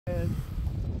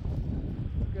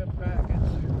Good packets.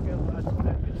 Got lots of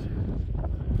packets.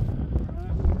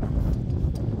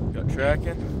 Got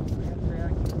tracking?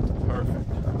 Perfect.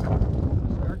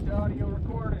 Start the audio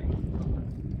recording.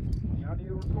 The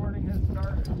audio recording has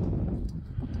started.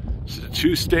 This is a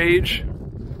 2-stage,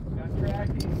 Got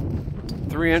tracking.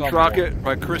 3-inch rocket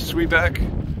by Chris Sweebeck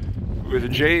with a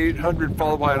J800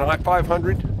 followed by an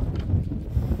I500.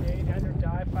 800 to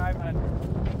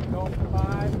I500. Going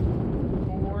 5,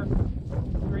 4,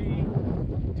 3, 2,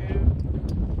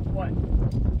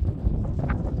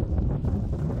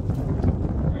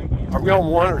 1. Are we on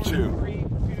 1 or 2? 3,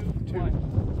 2,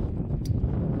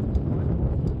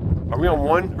 1. Are we on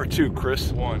 1 or 2,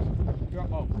 Chris? 1. You're,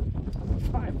 oh.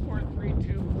 5, 4, 3, 2, 1.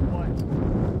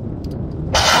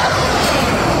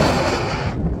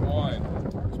 1,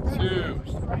 2,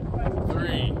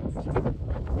 3.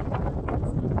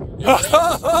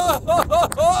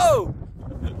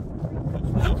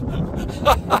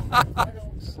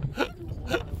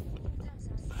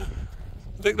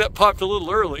 I think that popped a little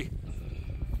early.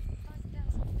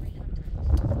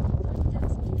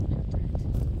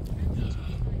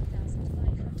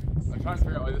 I'm trying to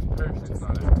figure out why this parachute's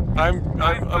not in. I'm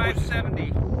 570.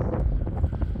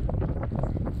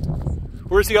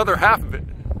 Where's the other half of it?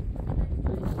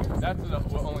 That's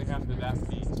only half of that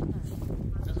feet.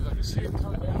 This is like a shit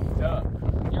coming down. Duh.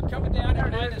 You're coming down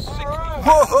at minus 60.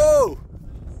 Whoa!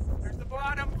 There's the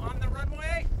bottom on the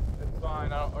runway. It's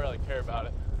fine. I don't really care about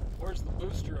it. Where's the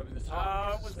booster over the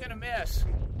top? It was gonna miss.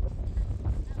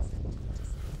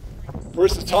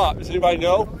 Where's the top? Does anybody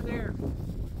know? Over there.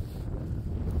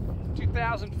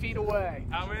 2,000 feet away.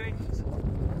 How many?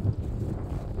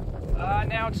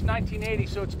 Now it's 1980,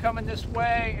 so it's coming this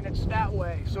way and it's that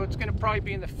way. So it's gonna probably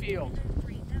be in the field.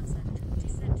 3,000,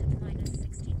 descended minus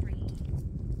 63.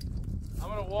 I'm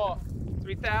gonna walk.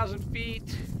 3,000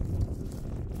 feet.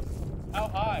 How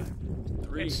high?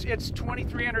 It's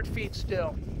 2,300 feet still.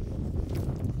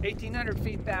 1,800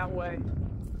 feet that way.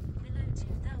 Below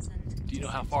 2,000. Do you know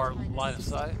how far line of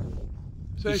sight?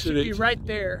 So You it said should be 18. right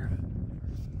there.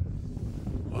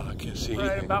 Well, I can't see Right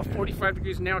anything. about 45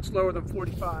 degrees. Now it's lower than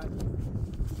 45.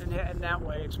 And that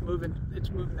way, it's moving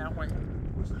that way.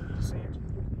 See it?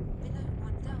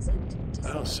 Below 1,000.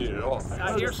 I don't see it at all.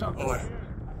 I hear something. Oh,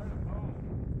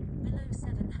 Below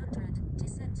 700.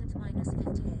 Descended minus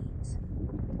 58.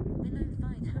 Below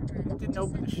 500. Didn't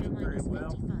open the chute very minus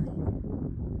well. 55.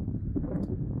 Below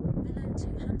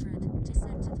 200.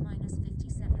 Descended minus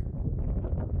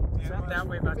 57. It's out that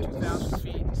way about 2,000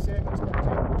 feet.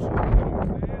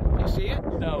 You see it?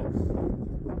 No.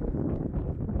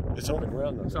 it's on the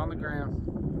ground though. It's on the ground.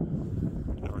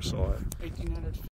 Never saw it. 1,800 feet.